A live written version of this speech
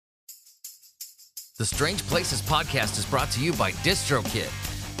The Strange Places podcast is brought to you by DistroKid.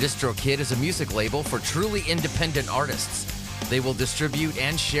 DistroKid is a music label for truly independent artists. They will distribute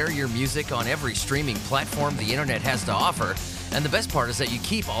and share your music on every streaming platform the internet has to offer. And the best part is that you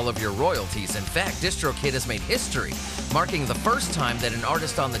keep all of your royalties. In fact, DistroKid has made history, marking the first time that an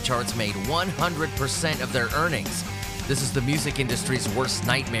artist on the charts made 100% of their earnings. This is the music industry's worst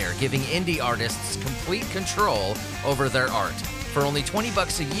nightmare, giving indie artists complete control over their art. For only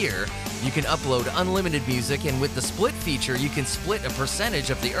 $20 a year, you can upload unlimited music, and with the split feature, you can split a percentage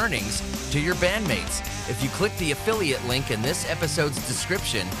of the earnings to your bandmates. If you click the affiliate link in this episode's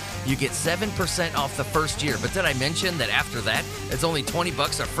description, you get 7% off the first year. But did I mention that after that, it's only $20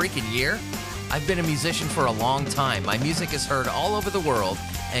 a freaking year? I've been a musician for a long time. My music is heard all over the world,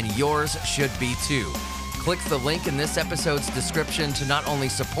 and yours should be too. Click the link in this episode's description to not only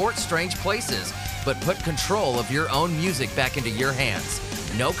support Strange Places, but put control of your own music back into your hands.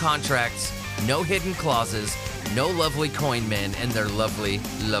 No contracts, no hidden clauses, no lovely coin men and their lovely,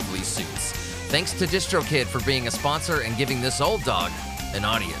 lovely suits. Thanks to DistroKid for being a sponsor and giving this old dog an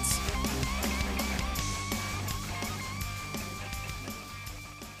audience.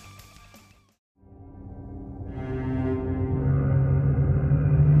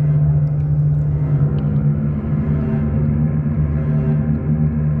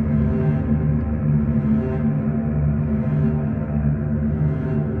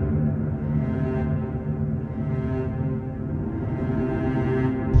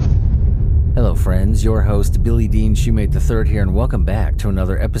 Friends, your host Billy Dean Shoemate III here, and welcome back to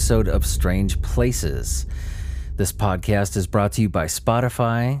another episode of Strange Places. This podcast is brought to you by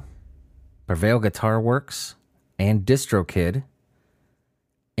Spotify, Prevail Guitar Works, and DistroKid.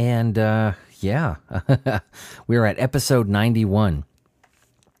 And we're at episode 91.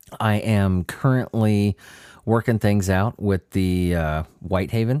 I am currently working things out with the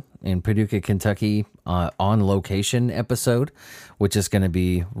Whitehaven in Paducah, Kentucky on location episode, which is going to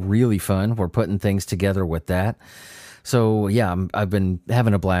be really fun. We're putting things together with that. So yeah, I've been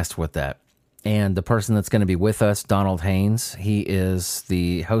having a blast with that. And the person that's going to be with us, Donald Haynes, he is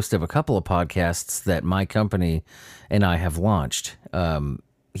the host of a couple of podcasts that my company and I have launched.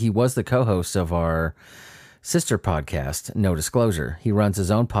 He was the co-host of our sister podcast, No Disclosure. He runs his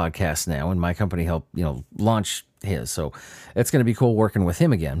own podcast now, and my company helped, launch his. So it's going to be cool working with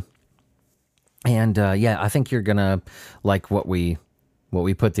him again. And I think you're gonna like what we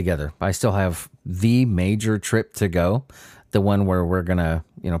put together. I still have the major trip to go, the one where we're gonna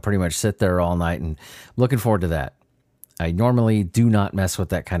pretty much sit there all night, and looking forward to that. I normally do not mess with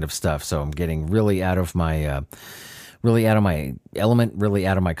that kind of stuff, so I'm getting really out of my element, really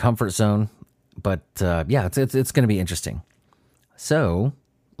out of my comfort zone. But it's going to be interesting. So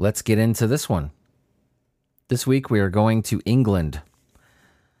let's get into this one. This week we are going to England.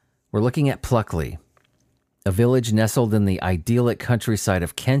 We're looking at Pluckley, a village nestled in the idyllic countryside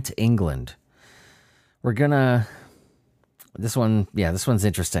of Kent, England. This one's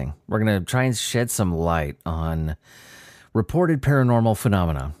interesting. We're going to try and shed some light on reported paranormal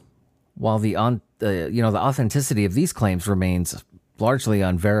phenomena. While the authenticity of these claims remains largely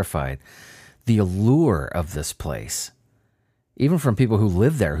unverified, the allure of this place, even from people who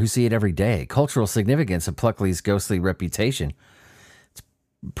live there, who see it every day, cultural significance of Pluckley's ghostly reputation, it's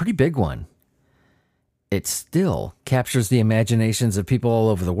a pretty big one. It still captures the imaginations of people all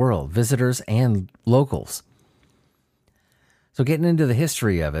over the world, visitors and locals. So getting into the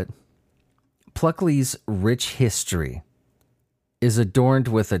history of it, Pluckley's rich history is adorned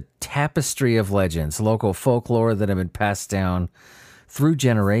with a tapestry of legends, local folklore that have been passed down through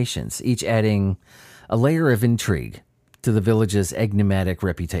generations, each adding a layer of intrigue to the village's enigmatic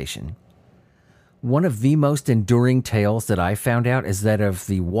reputation. One of the most enduring tales that I found out is that of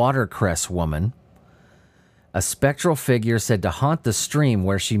the Watercress Woman, a spectral figure said to haunt the stream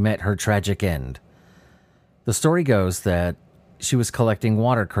where she met her tragic end. The story goes that she was collecting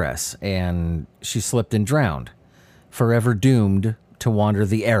watercress and she slipped and drowned, forever doomed to wander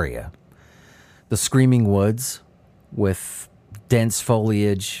the area. The screaming woods with dense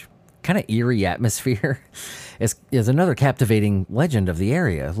foliage, kind of eerie atmosphere, is another captivating legend of the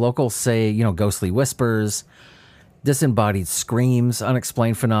area. Locals say, ghostly whispers, disembodied screams,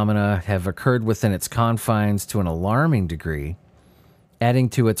 unexplained phenomena have occurred within its confines to an alarming degree, adding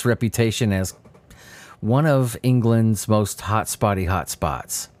to its reputation as one of England's most hotspotty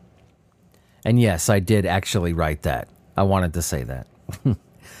hotspots. And yes, I did actually write that. I wanted to say that.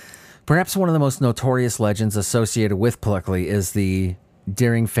 Perhaps one of the most notorious legends associated with Pluckley is the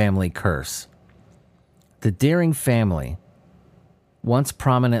Deering family curse. The Deering family, once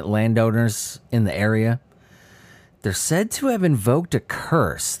prominent landowners in the area, They're said to have invoked a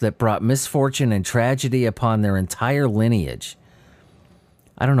curse that brought misfortune and tragedy upon their entire lineage.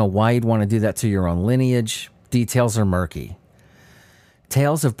 I don't know why you'd want to do that to your own lineage. Details are murky.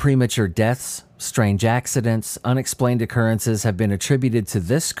 Tales of premature deaths, strange accidents, unexplained occurrences have been attributed to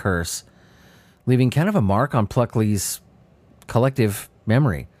this curse, leaving kind of a mark on Pluckley's collective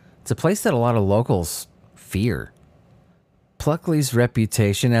memory. It's a place that a lot of locals fear. Pluckley's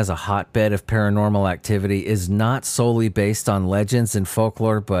reputation as a hotbed of paranormal activity is not solely based on legends and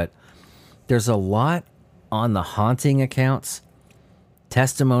folklore, but there's a lot on the haunting accounts,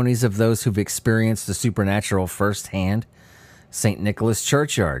 testimonies of those who've experienced the supernatural firsthand. St. Nicholas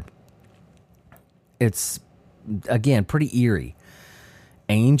Churchyard. It's, again, pretty eerie.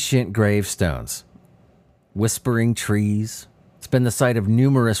 Ancient gravestones, whispering trees. It's been the site of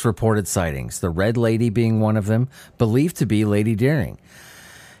numerous reported sightings, the Red Lady being one of them, believed to be Lady Deering,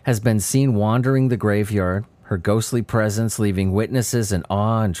 has been seen wandering the graveyard, her ghostly presence leaving witnesses in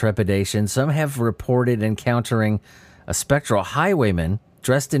awe and trepidation. Some have reported encountering a spectral highwayman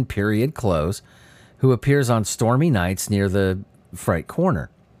dressed in period clothes who appears on stormy nights near the Fright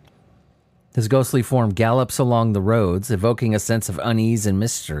Corner. His ghostly form gallops along the roads, evoking a sense of unease and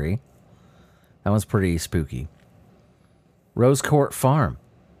mystery. That one's pretty spooky. Rose Court Farm,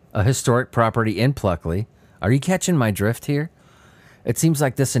 a historic property in Pluckley. Are you catching my drift here? It seems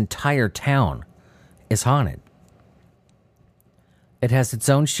like this entire town is haunted. It has its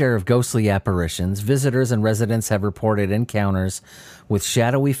own share of ghostly apparitions. Visitors and residents have reported encounters with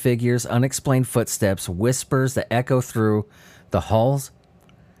shadowy figures, unexplained footsteps, whispers that echo through the halls.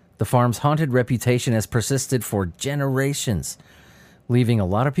 The farm's haunted reputation has persisted for generations, leaving a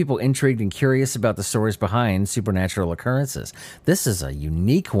lot of people intrigued and curious about the stories behind supernatural occurrences. This is a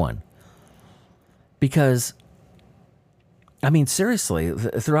unique one because, I mean, seriously,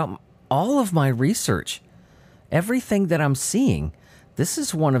 throughout all of my research, everything that I'm seeing, this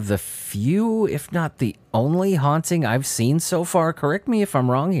is one of the few, if not the only haunting I've seen so far, correct me if I'm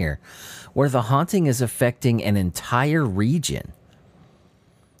wrong here, where the haunting is affecting an entire region.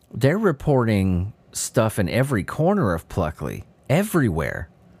 They're reporting stuff in every corner of Pluckley, everywhere.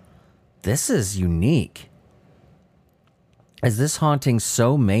 This is unique. Is this haunting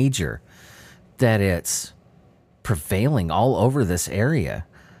so major that it's prevailing all over this area?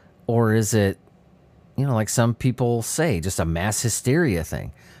 Or is it, you know, like some people say, just a mass hysteria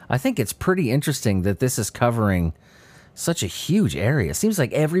thing? I think it's pretty interesting that this is covering such a huge area. It seems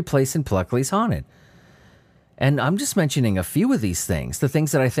like every place in Pluckley's haunted. And I'm just mentioning a few of these things, the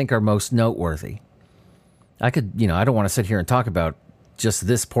things that I think are most noteworthy. I could, you know, I don't want to sit here and talk about just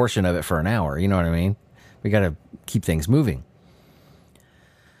this portion of it for an hour. You know what I mean? We got to keep things moving.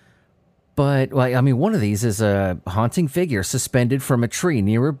 But, well, I mean, one of these is a haunting figure suspended from a tree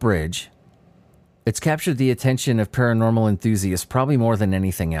near a bridge. It's captured the attention of paranormal enthusiasts probably more than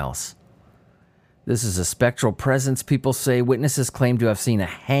anything else. This is a spectral presence, people say. Witnesses claim to have seen a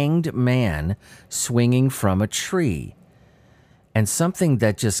hanged man swinging from a tree. And something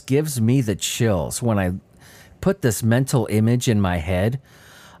that just gives me the chills when I put this mental image in my head,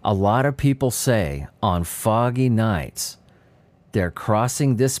 a lot of people say on foggy nights, they're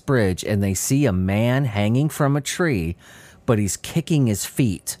crossing this bridge and they see a man hanging from a tree, but he's kicking his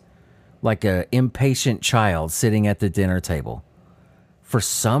feet like an impatient child sitting at the dinner table. For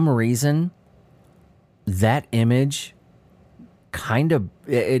some reason, that image kind of,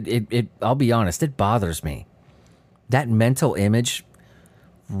 I'll be honest, it bothers me. That mental image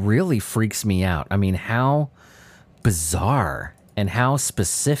really freaks me out. I mean, how bizarre and how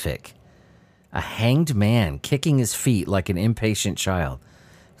specific. A hanged man kicking his feet like an impatient child.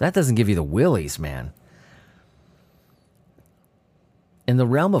 That doesn't give you the willies, man. In the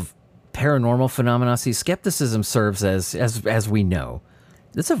realm of paranormal phenomena, see, skepticism serves as we know,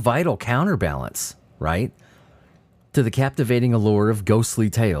 it's a vital counterbalance, right, to the captivating allure of ghostly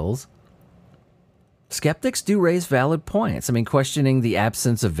tales. Skeptics do raise valid points. I mean, questioning the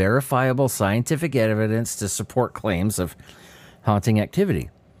absence of verifiable scientific evidence to support claims of haunting activity.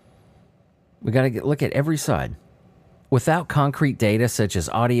 We got to look at every side. Without concrete data such as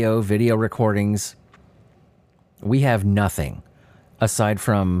audio, video recordings, we have nothing aside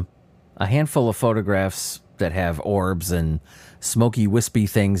from a handful of photographs that have orbs and smoky, wispy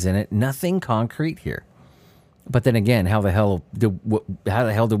things in it. Nothing concrete here. But then again, how the hell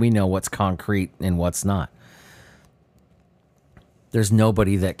do we know what's concrete and what's not? There's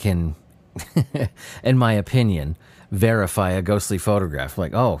nobody that can, in my opinion, verify a ghostly photograph.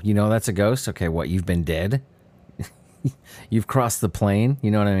 Like, oh, you know that's a ghost? Okay, what, you've been dead? You've crossed the plane? You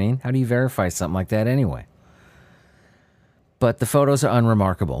know what I mean? How do you verify something like that anyway? But the photos are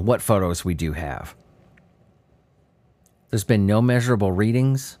unremarkable. What photos we do have. There's been no measurable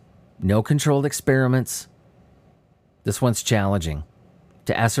readings, no controlled experiments. This one's challenging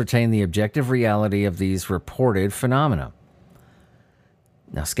to ascertain the objective reality of these reported phenomena.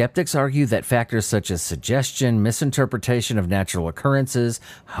 Now, skeptics argue that factors such as suggestion, misinterpretation of natural occurrences,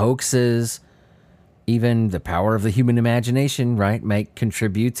 hoaxes, even the power of the human imagination, right, might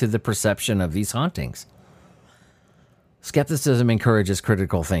contribute to the perception of these hauntings. Skepticism encourages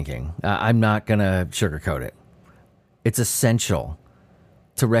critical thinking. I'm not going to sugarcoat it. It's essential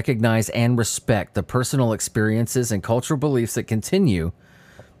to recognize and respect the personal experiences and cultural beliefs that continue,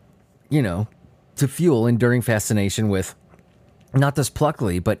 to fuel enduring fascination with not this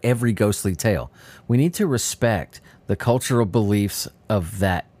Pluckley, but every ghostly tale. We need to respect the cultural beliefs of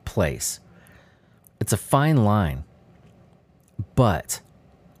that place. It's a fine line. But,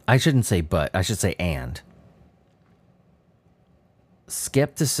 I shouldn't say but, I should say and.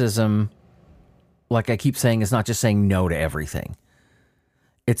 Skepticism, like I keep saying, is not just saying no to everything.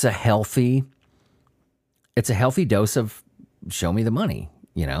 It's a healthy dose of show me the money,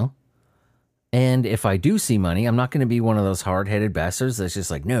 And if I do see money, I'm not going to be one of those hard-headed bastards that's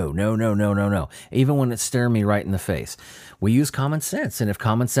just like, no, even when it's staring me right in the face. We use common sense, and if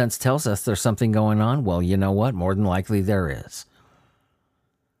common sense tells us there's something going on, well, you know what? More than likely there is.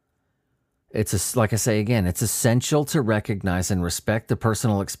 Like I say again, it's essential to recognize and respect the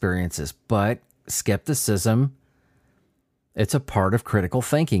personal experiences, but skepticism, it's a part of critical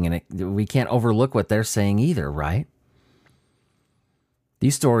thinking, and we can't overlook what they're saying either, right?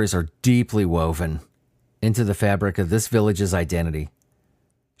 These stories are deeply woven into the fabric of this village's identity,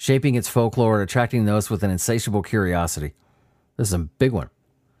 shaping its folklore, attracting those with an insatiable curiosity. This is a big one.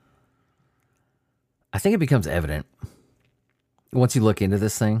 I think it becomes evident, once you look into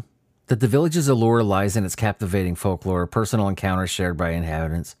this thing, that the village's allure lies in its captivating folklore, personal encounters shared by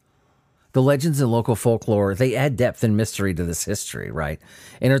inhabitants. The legends and local folklore, they add depth and mystery to this history, right?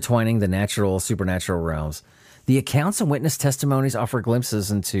 Intertwining the natural, supernatural realms. The accounts and witness testimonies offer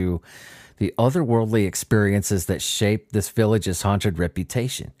glimpses into the otherworldly experiences that shape this village's haunted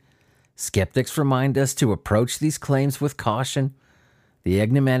reputation. Skeptics remind us to approach these claims with caution. The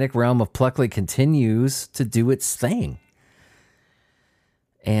enigmatic realm of Pluckley continues to do its thing.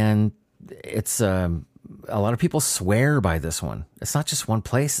 And it's a lot of people swear by this one. It's not just one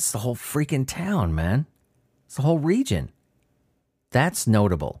place, it's the whole freaking town, man. It's the whole region. That's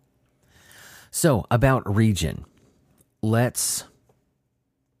notable. So, about region. Let's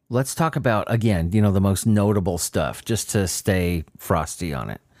talk about, again, the most notable stuff, just to stay frosty on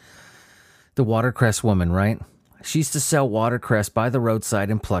it. The watercress woman, right? She used to sell watercress by the roadside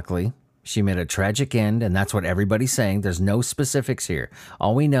in Pluckley. She met a tragic end, and that's what everybody's saying. There's no specifics here.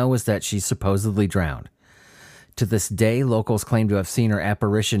 All we know is that she supposedly drowned. To this day, locals claim to have seen her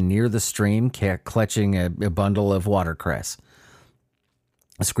apparition near the stream, clutching a bundle of watercress.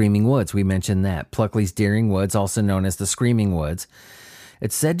 Screaming Woods, we mentioned that. Pluckley's Deering Woods, also known as the Screaming Woods.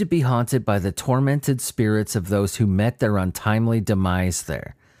 It's said to be haunted by the tormented spirits of those who met their untimely demise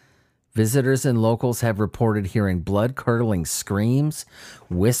there. Visitors and locals have reported hearing blood-curdling screams,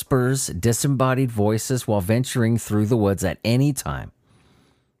 whispers, disembodied voices while venturing through the woods at any time.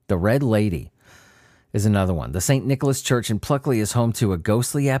 The Red Lady is another one. The St. Nicholas Church in Pluckley is home to a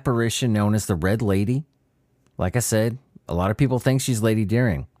ghostly apparition known as the Red Lady. Like I said, a lot of people think she's Lady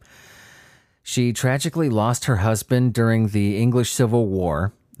Deering. She tragically lost her husband during the English Civil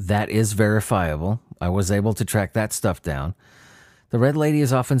War. That is verifiable. I was able to track that stuff down. The Red Lady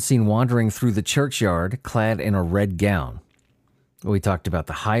is often seen wandering through the churchyard, clad in a red gown. We talked about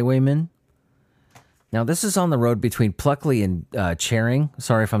the highwayman. Now, this is on the road between Pluckley and Charing.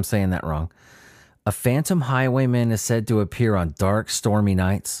 Sorry if I'm saying that wrong. A phantom highwayman is said to appear on dark, stormy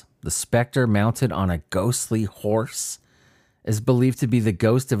nights. The specter, mounted on a ghostly horse, is believed to be the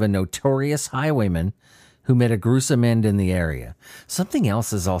ghost of a notorious highwayman who met a gruesome end in the area. Something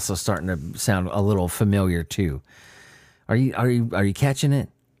else is also starting to sound a little familiar, too. Are you catching it?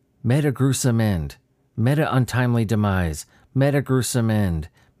 Met a gruesome end. Met a untimely demise. Met a gruesome end.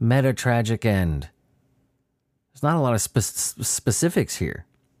 Met a tragic end. There's not a lot of specifics here.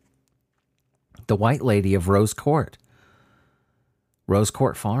 The White Lady of Rose Court. Rose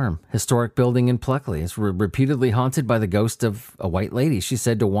Court Farm, historic building in Pluckley, is repeatedly haunted by the ghost of a white lady. She's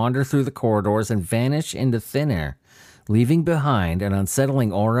said to wander through the corridors and vanish into thin air, leaving behind an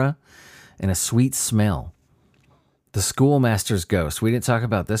unsettling aura and a sweet smell. The schoolmaster's ghost. We didn't talk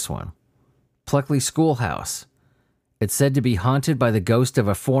about this one. Pluckley Schoolhouse. It's said to be haunted by the ghost of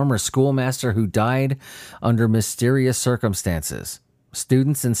a former schoolmaster who died under mysterious circumstances.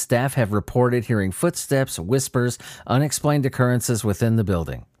 Students and staff have reported hearing footsteps, whispers, unexplained occurrences within the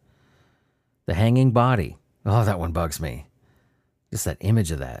building. The Hanging Body. Oh, that one bugs me. Just that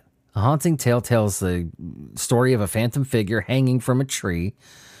image of that. A haunting tale tells the story of a phantom figure hanging from a tree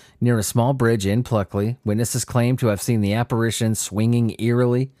near a small bridge in Pluckley. Witnesses claim to have seen the apparition swinging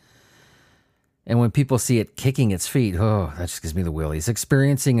eerily. And when people see it kicking its feet, oh, that just gives me the willies.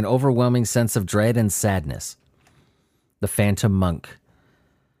 Experiencing an overwhelming sense of dread and sadness. The Phantom Monk.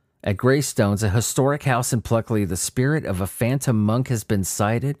 At Greystones, a historic house in Pluckley, the spirit of a phantom monk has been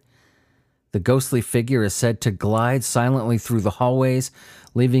sighted. The ghostly figure is said to glide silently through the hallways,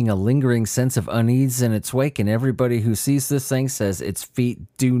 leaving a lingering sense of unease in its wake, and everybody who sees this thing says its feet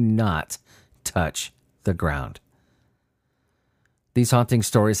do not touch the ground. These haunting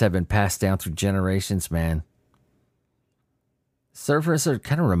stories have been passed down through generations, man. Serve as a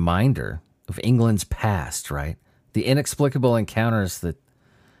kind of reminder of England's past, right? The inexplicable encounters that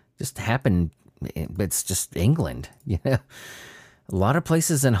just happen. It's just England, you know? A lot of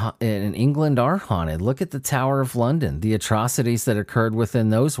places in England are haunted. Look at the Tower of London, the atrocities that occurred within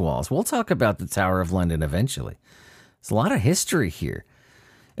those walls. We'll talk about the Tower of London eventually. There's a lot of history here.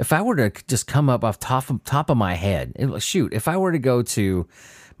 If I were to just come up off top of my head, if I were to go to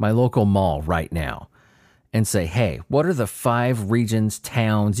my local mall right now and say, hey, what are the 5 regions,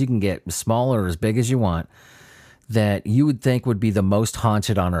 towns, you can get small or as big as you want, that you would think would be the most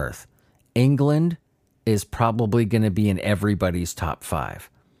haunted on Earth? England is probably going to be in everybody's top 5.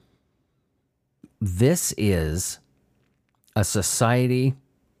 This is a society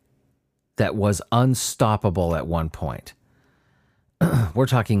that was unstoppable at one point. We're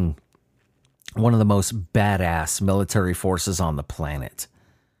talking one of the most badass military forces on the planet.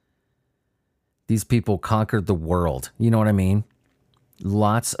 These people conquered the world. You know what I mean?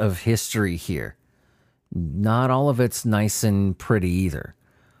 Lots of history here. Not all of it's nice and pretty either.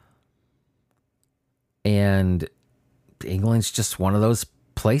 And England's just one of those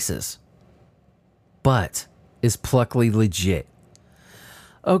places. But is Pluckley legit?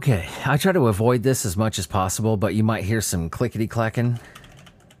 Okay, I try to avoid this as much as possible, but you might hear some clickety-clacking.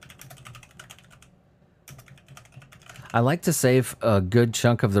 I like to save a good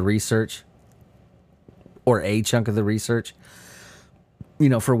chunk of the research, or a chunk of the research, you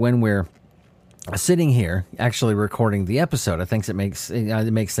know, for when we're sitting here actually recording the episode. I think it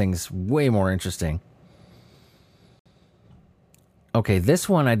makes things way more interesting. Okay, this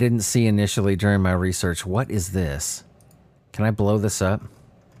one I didn't see initially during my research. What is this? Can I blow this up?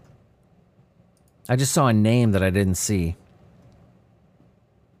 I just saw a name that I didn't see.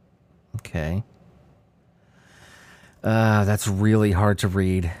 Okay. That's really hard to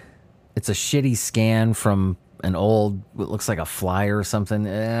read. It's a shitty scan from an old, what looks like a flyer or something.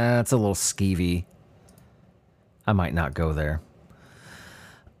 It's a little skeevy. I might not go there.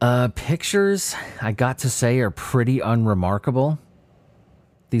 Pictures, I got to say, are pretty unremarkable.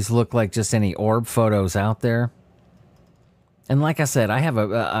 These look like just any orb photos out there. And like I said,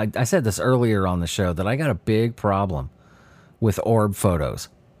 I said this earlier on the show that I got a big problem with orb photos.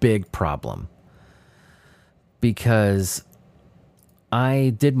 Big problem. Because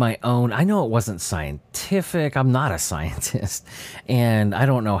I did my own, I know it wasn't scientific. I'm not a scientist. And I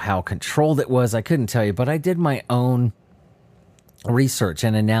don't know how controlled it was. I couldn't tell you, but I did my own research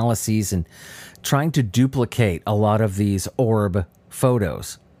and analyses and trying to duplicate a lot of these orb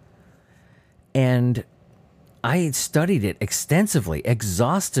photos. And I studied it extensively,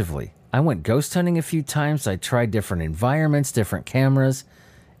 exhaustively. I went ghost hunting a few times. I tried different environments, different cameras.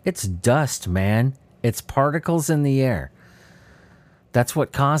 It's dust, man. It's particles in the air. That's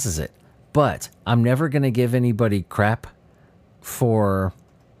what causes it. But I'm never going to give anybody crap for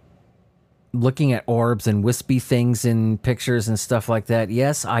looking at orbs and wispy things in pictures and stuff like that.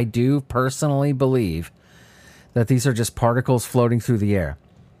 Yes, I do personally believe that these are just particles floating through the air.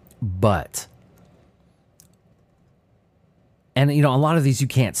 But, and you know, a lot of these you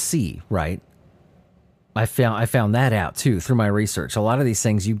can't see, right? I found that out too through my research. A lot of these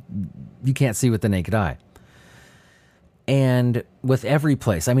things you can't see with the naked eye. And with every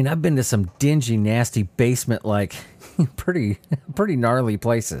place, I mean, I've been to some dingy, nasty basement, like pretty gnarly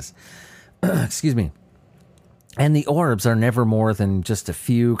places. Excuse me. And the orbs are never more than just a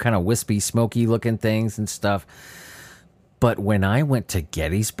few kind of wispy, smoky looking things and stuff. But when I went to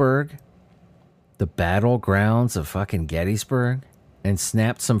Gettysburg, the battlegrounds of fucking Gettysburg, and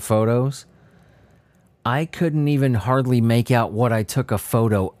snapped some photos, I couldn't even hardly make out what I took a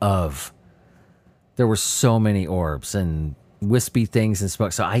photo of. There were so many orbs and wispy things and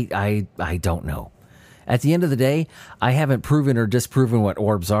smoke. So I don't know. At the end of the day, I haven't proven or disproven what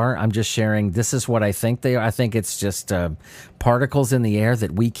orbs are. I'm just sharing, this is what I think they are. I think it's just particles in the air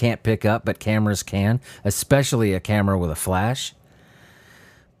that we can't pick up, but cameras can, especially a camera with a flash.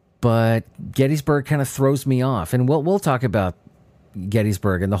 But Gettysburg kind of throws me off. And we'll talk about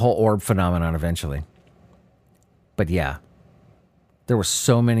Gettysburg and the whole orb phenomenon eventually. But yeah, there were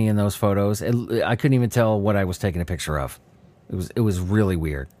so many in those photos. I couldn't even tell what I was taking a picture of. It was really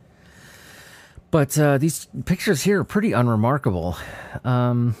weird. But these pictures here are pretty unremarkable.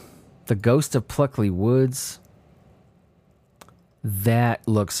 The ghost of Pluckley Woods. That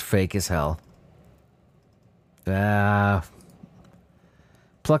looks fake as hell.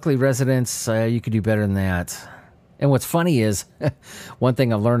 Pluckley residents, you could do better than that. And what's funny is, one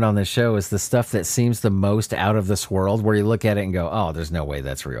thing I've learned on this show is the stuff that seems the most out of this world, where you look at it and go, oh, there's no way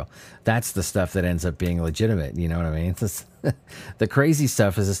that's real. That's the stuff that ends up being legitimate. You know what I mean? The crazy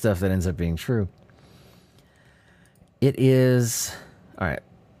stuff is the stuff that ends up being true. It is, all right,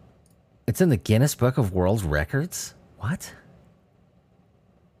 it's in the Guinness Book of World Records? What?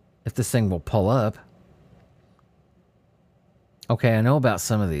 If this thing will pull up. Okay, I know about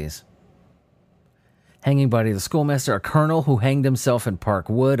some of these. Hanging body of the schoolmaster, a colonel who hanged himself in Park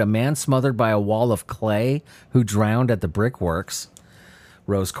Wood, a man smothered by a wall of clay who drowned at the brickworks.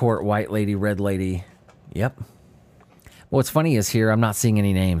 Rose Court, White Lady, Red Lady. Yep. What's funny is here I'm not seeing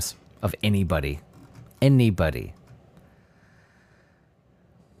any names of anybody. Anybody.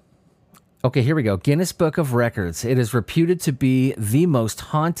 Okay, here we go. Guinness Book of Records. It is reputed to be the most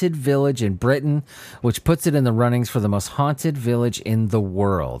haunted village in Britain, which puts it in the runnings for the most haunted village in the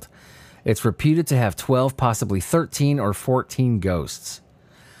world. It's reputed to have 12, possibly 13 or 14 ghosts.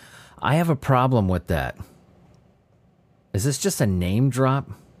 I have a problem with that. Is this just a name drop?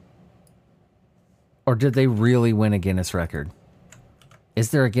 Or did they really win a Guinness record?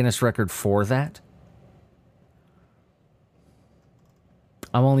 Is there a Guinness record for that?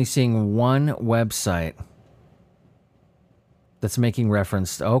 I'm only seeing one website that's making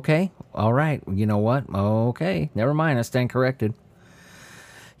reference. Okay, all right. You know what? Okay, never mind. I stand corrected.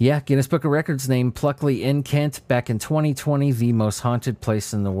 Yeah, Guinness Book of Records named Pluckley in Kent back in 2020 the most haunted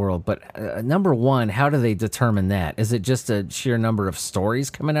place in the world. But number one, how do they determine that? Is it just a sheer number of stories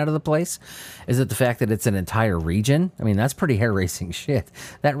coming out of the place? Is it the fact that it's an entire region? I mean, that's pretty hair-raising shit.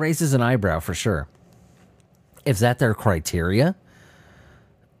 That raises an eyebrow for sure. Is that their criteria?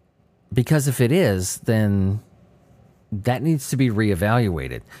 Because if it is, then that needs to be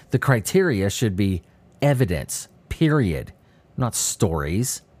reevaluated. The criteria should be evidence, period, not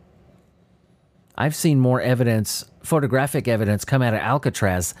stories. I've seen more evidence, photographic evidence, come out of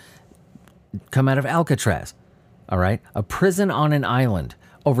Alcatraz. All right? A prison on an island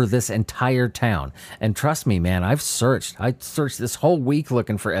over this entire town. And trust me, man, I searched this whole week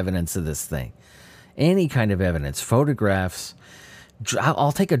looking for evidence of this thing. Any kind of evidence, photographs.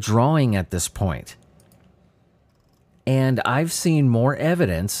 I'll take a drawing at this point. And I've seen more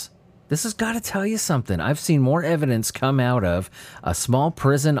evidence. This has got to tell you something. I've seen more evidence come out of a small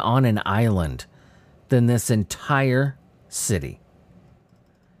prison on an island than this entire city.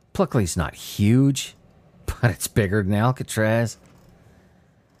 Pluckley's not huge, but it's bigger than Alcatraz.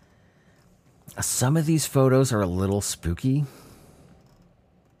 Some of these photos are a little spooky.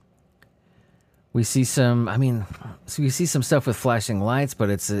 We see some stuff with flashing lights, but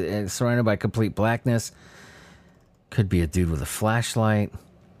it's surrounded by complete blackness. Could be a dude with a flashlight.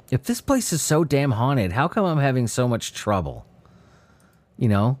 If this place is so damn haunted, how come I'm having so much trouble? You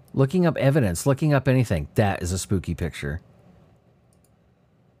know, looking up evidence, looking up anything. That is a spooky picture.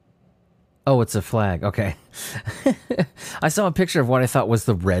 Oh, it's a flag. Okay. I saw a picture of what I thought was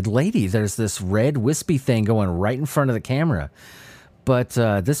the Red Lady. There's this red wispy thing going right in front of the camera. But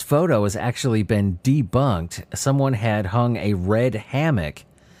this photo has actually been debunked. Someone had hung a red hammock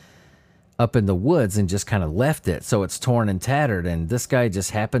up in the woods and just kind of left it, so it's torn and tattered. And this guy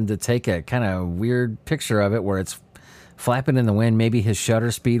just happened to take a kind of weird picture of it where it's flapping in the wind. Maybe his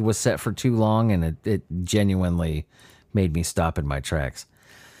shutter speed was set for too long, and it genuinely made me stop in my tracks.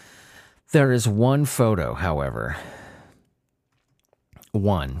 There is one photo, however,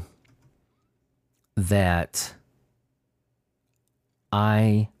 one that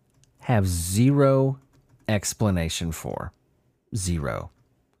I have zero explanation for. Zero.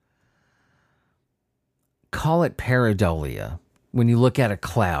 Call it pareidolia. When you look at a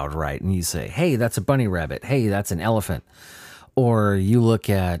cloud, right, and you say, hey, that's a bunny rabbit. Hey, that's an elephant. Or you look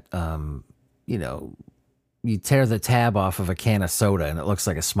at, you tear the tab off of a can of soda and it looks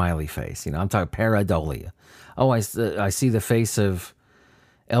like a smiley face. I'm talking pareidolia. Oh, I see the face of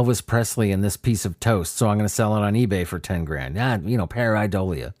Elvis Presley in this piece of toast, so I'm going to sell it on eBay for 10 grand.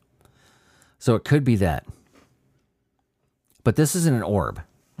 Pareidolia. So it could be that. But this isn't an orb.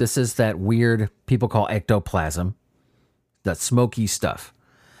 This is that weird people call ectoplasm. That smoky stuff.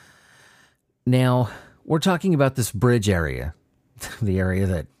 Now, we're talking about this bridge area. the area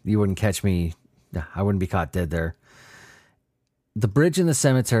that you wouldn't catch me. I wouldn't be caught dead there. The bridge in the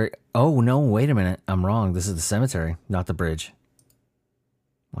cemetery. Oh, no, wait a minute. I'm wrong. This is the cemetery, not the bridge.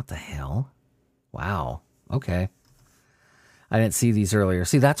 What the hell? Wow. Okay. I didn't see these earlier.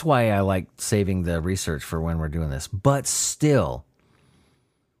 See, that's why I like saving the research for when we're doing this. But still,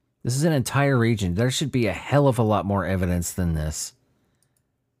 this is an entire region. There should be a hell of a lot more evidence than this.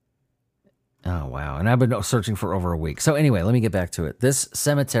 Oh, wow. And I've been searching for over a week. So anyway, let me get back to it. This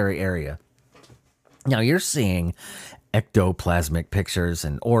cemetery area. Now, you're seeing ectoplasmic pictures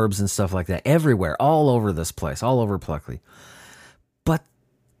and orbs and stuff like that everywhere, all over this place, all over Pluckley. But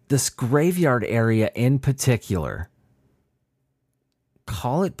this graveyard area in particular,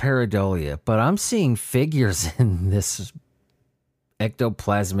 call it pareidolia, but I'm seeing figures in this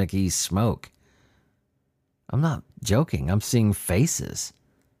ectoplasmic-y smoke. I'm not joking. I'm seeing faces.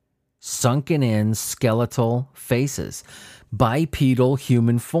 Sunken in skeletal faces. Bipedal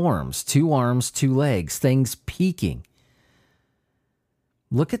human forms. 2 arms, 2 legs. Things peeking.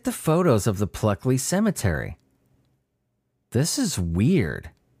 Look at the photos of the Pluckley Cemetery. This is weird.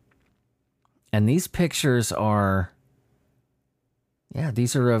 And these pictures are... yeah,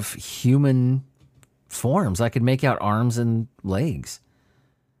 these are of human forms. I could make out arms and legs.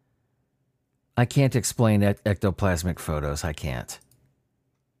 I can't explain ectoplasmic photos. I can't.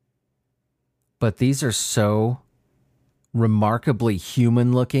 But these are so remarkably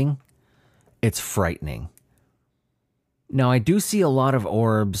human looking. It's frightening. Now, I do see a lot of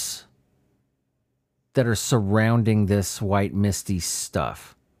orbs that are surrounding this white misty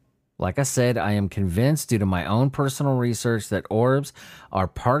stuff. Like I said, I am convinced due to my own personal research that orbs are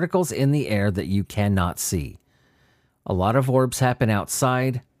particles in the air that you cannot see. A lot of orbs happen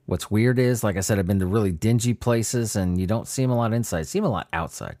outside. What's weird is, like I said, I've been to really dingy places and you don't see them a lot inside. See them a lot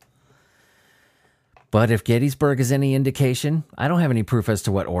outside. But if Gettysburg is any indication, I don't have any proof as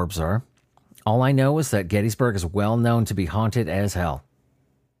to what orbs are. All I know is that Gettysburg is well known to be haunted as hell.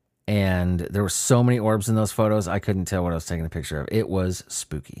 And there were so many orbs in those photos, I couldn't tell what I was taking a picture of. It was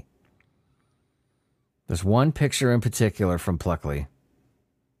spooky. There's one picture in particular from Pluckley,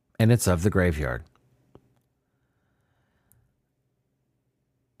 and it's of the graveyard.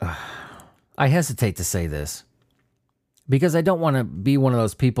 I hesitate to say this because I don't want to be one of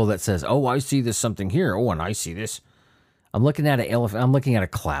those people that says, oh, I see this something here. Oh, and I see this. I'm looking at an elephant. I'm looking at a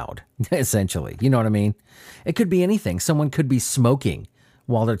cloud, essentially. You know what I mean? It could be anything. Someone could be smoking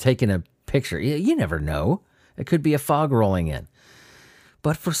while they're taking a picture. You never know. It could be a fog rolling in.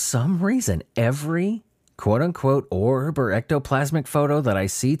 But for some reason, every quote-unquote orb or ectoplasmic photo that I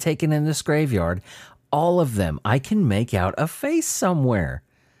see taken in this graveyard, all of them, I can make out a face somewhere.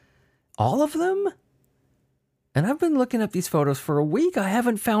 All of them? And I've been looking up these photos for a week. I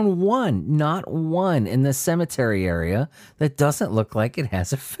haven't found one, not one, in the cemetery area that doesn't look like it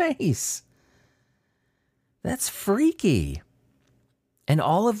has a face. That's freaky. And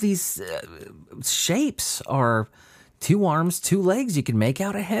all of these shapes are 2 arms, 2 legs. You can make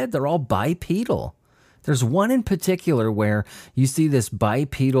out a head. They're all bipedal. There's one in particular where you see this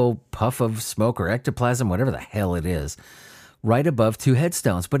bipedal puff of smoke or ectoplasm, whatever the hell it is, right above 2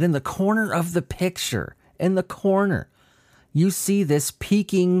 headstones. But in the corner of the picture, in the corner, you see this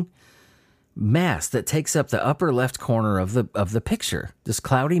peaking mass that takes up the upper left corner of the picture. This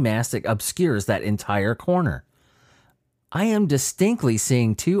cloudy mass that obscures that entire corner. I am distinctly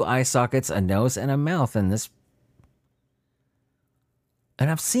seeing 2 eye sockets, a nose, and a mouth in this. And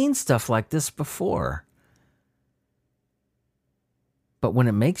I've seen stuff like this before. But when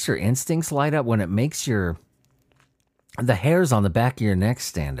it makes your instincts light up, when it makes the hairs on the back of your neck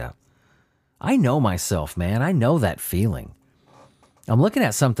stand up, I know myself, man. I know that feeling. I'm looking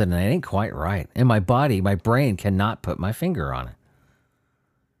at something that ain't quite right. And my body, my brain cannot put my finger on it.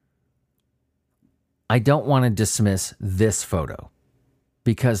 I don't want to dismiss this photo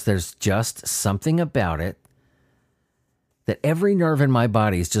because there's just something about it that every nerve in my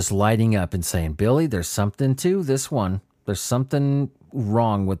body is just lighting up and saying, Billy, there's something to this one. There's something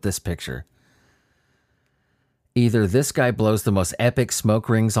wrong with this picture. Either this guy blows the most epic smoke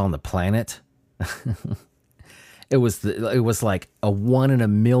rings on the planet. It was like a 1 in a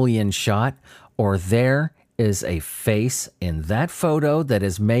million shot, or there is a face in that photo that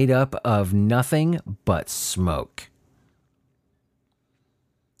is made up of nothing but smoke.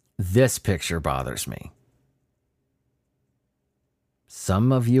 This picture bothers me.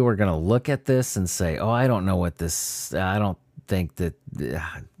 Some of you are going to look at this and say, oh, I don't know what this, I don't think that,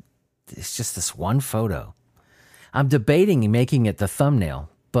 it's just this one photo. I'm debating making it the thumbnail,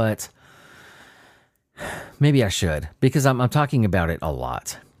 but maybe I should, because I'm talking about it a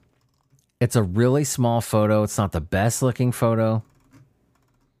lot. It's a really small photo. It's not the best looking photo.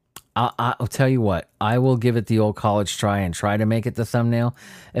 I'll tell you what, I will give it the old college try and try to make it the thumbnail.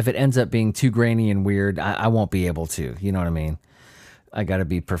 If it ends up being too grainy and weird, I won't be able to. You know what I mean? I got to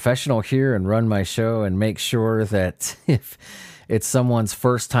be professional here and run my show and make sure that if it's someone's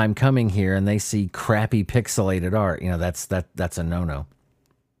first time coming here and they see crappy pixelated art, that's a no-no.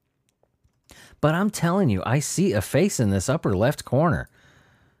 But I'm telling you, I see a face in this upper left corner.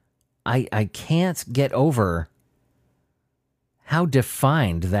 I can't get over how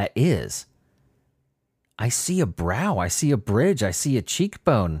defined that is. I see a brow, I see a bridge, I see a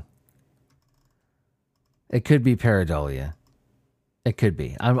cheekbone. It could be pareidolia. It could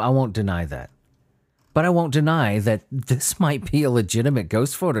be. I won't deny that. But I won't deny that this might be a legitimate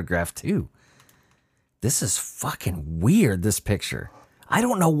ghost photograph too. This is fucking weird, this picture. I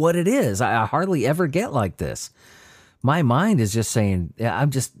don't know what it is. I hardly ever get like this. My mind is just saying, I'm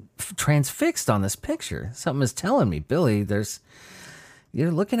just transfixed on this picture. Something is telling me, Billy,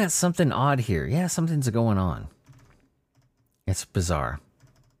 you're looking at something odd here. Yeah, something's going on. It's bizarre.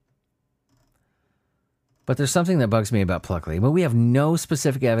 But there's something that bugs me about Pluckley. But we have no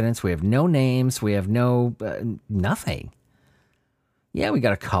specific evidence. We have no names. We have no nothing. Yeah, we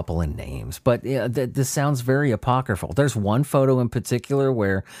got a couple of names, but this sounds very apocryphal. There's one photo in particular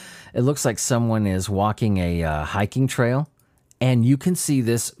where it looks like someone is walking a hiking trail, and you can see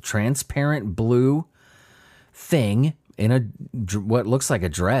this transparent blue thing in what looks like a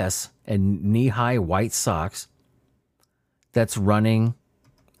dress and knee-high white socks that's running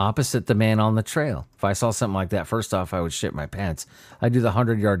opposite the man on the trail. If I saw something like that, first off, I would shit my pants. I'd do the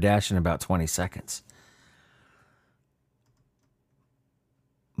 100-yard dash in about 20 seconds.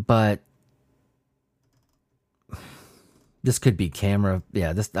 But this could be camera.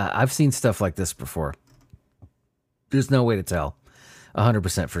 Yeah, I've seen stuff like this before. There's no way to tell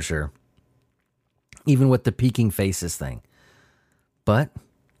 100% for sure. Even with the peeking faces thing. But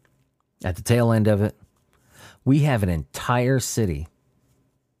at the tail end of it, we have an entire city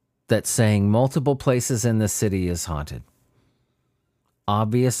that's saying multiple places in the city is haunted.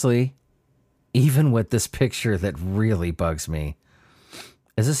 Obviously, even with this picture that really bugs me.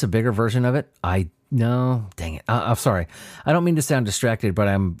 Is this a bigger version of it? No, dang it. I'm sorry. I don't mean to sound distracted, but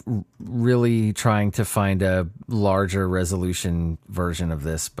I'm really trying to find a larger resolution version of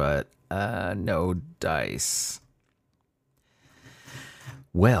this, but no dice.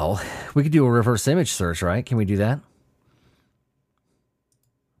 Well, we could do a reverse image search, right? Can we do that?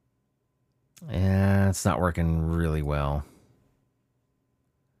 Yeah, it's not working really well.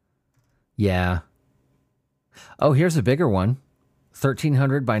 Yeah. Oh, here's a bigger one.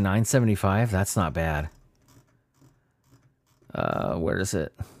 1300 by 975. That's not bad. Where is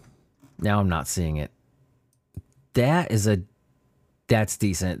it? Now I'm not seeing it. That's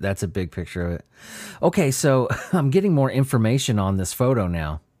decent. That's a big picture of it. Okay, so I'm getting more information on this photo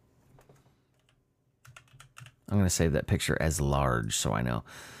now. I'm going to save that picture as large so I know.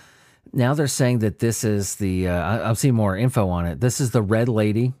 Now they're saying that this is the, I'll see more info on it. This is the Red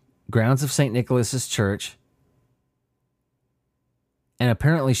Lady, grounds of St. Nicholas's Church. And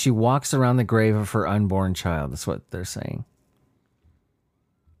apparently she walks around the grave of her unborn child. That's what they're saying.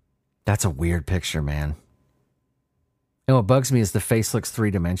 That's a weird picture, man. And what bugs me is the face looks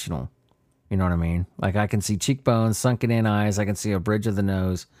three-dimensional. You know what I mean? Like I can see cheekbones, sunken in eyes. I can see a bridge of the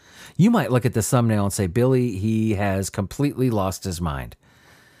nose. You might look at this thumbnail and say, Billy, he has completely lost his mind.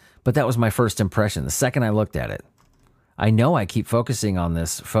 But that was my first impression. The second I looked at it, I know I keep focusing on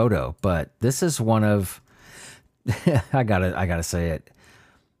this photo, but this is one of, I gotta say it.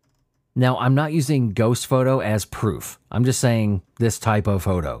 Now, I'm not using ghost photo as proof. I'm just saying this type of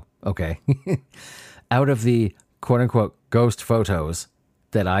photo. Okay. Out of the quote unquote ghost photos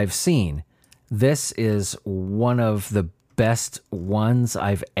that I've seen, this is one of the best ones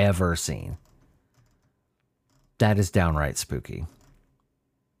I've ever seen. That is downright spooky.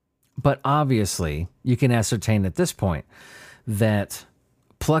 But obviously, you can ascertain at this point that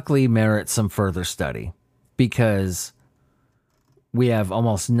Pluckley merits some further study because we have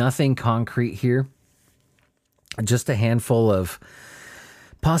almost nothing concrete here. Just a handful of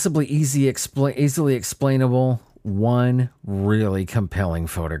possibly easily explainable, one really compelling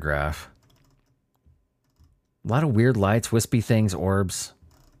photograph. A lot of weird lights, wispy things, orbs.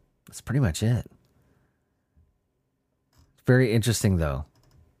 That's pretty much it. Very interesting, though.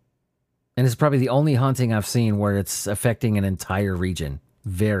 And it's probably the only haunting I've seen where it's affecting an entire region.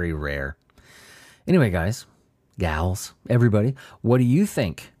 Very rare. Anyway, guys, gals, everybody, what do you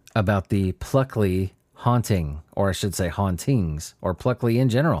think about the Pluckley haunting, or I should say hauntings, or Pluckley in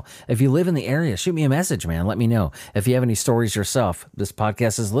general? If you live in the area, shoot me a message, man. Let me know. If you have any stories yourself, this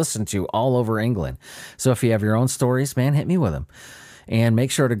podcast is listened to all over England. So if you have your own stories, man, hit me with them. And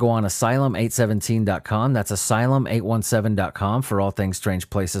make sure to go on asylum817.com. That's asylum817.com for all things Strange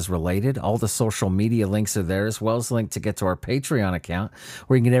Places related. All the social media links are there, as well as a link to get to our Patreon account,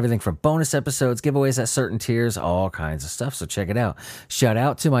 where you can get everything from bonus episodes, giveaways at certain tiers, all kinds of stuff. So check it out. Shout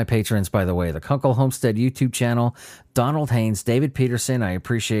out to my patrons, by the way, the Kunkel Homestead YouTube channel, Donald Haynes, David Peterson. I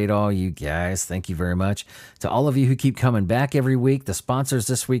appreciate all you guys. Thank you very much. To all of you who keep coming back every week, the sponsors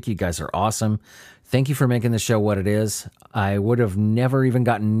this week, you guys are awesome. Thank you for making the show what it is. I would have never even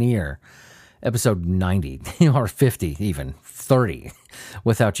gotten near episode 90 or 50, even 30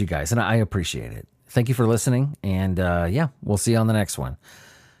 without you guys. And I appreciate it. Thank you for listening. And yeah, we'll see you on the next one.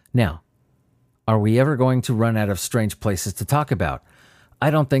 Now, are we ever going to run out of strange places to talk about?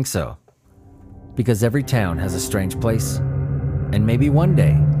 I don't think so. Because every town has a strange place. And maybe one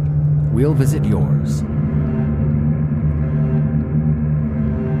day we'll visit yours.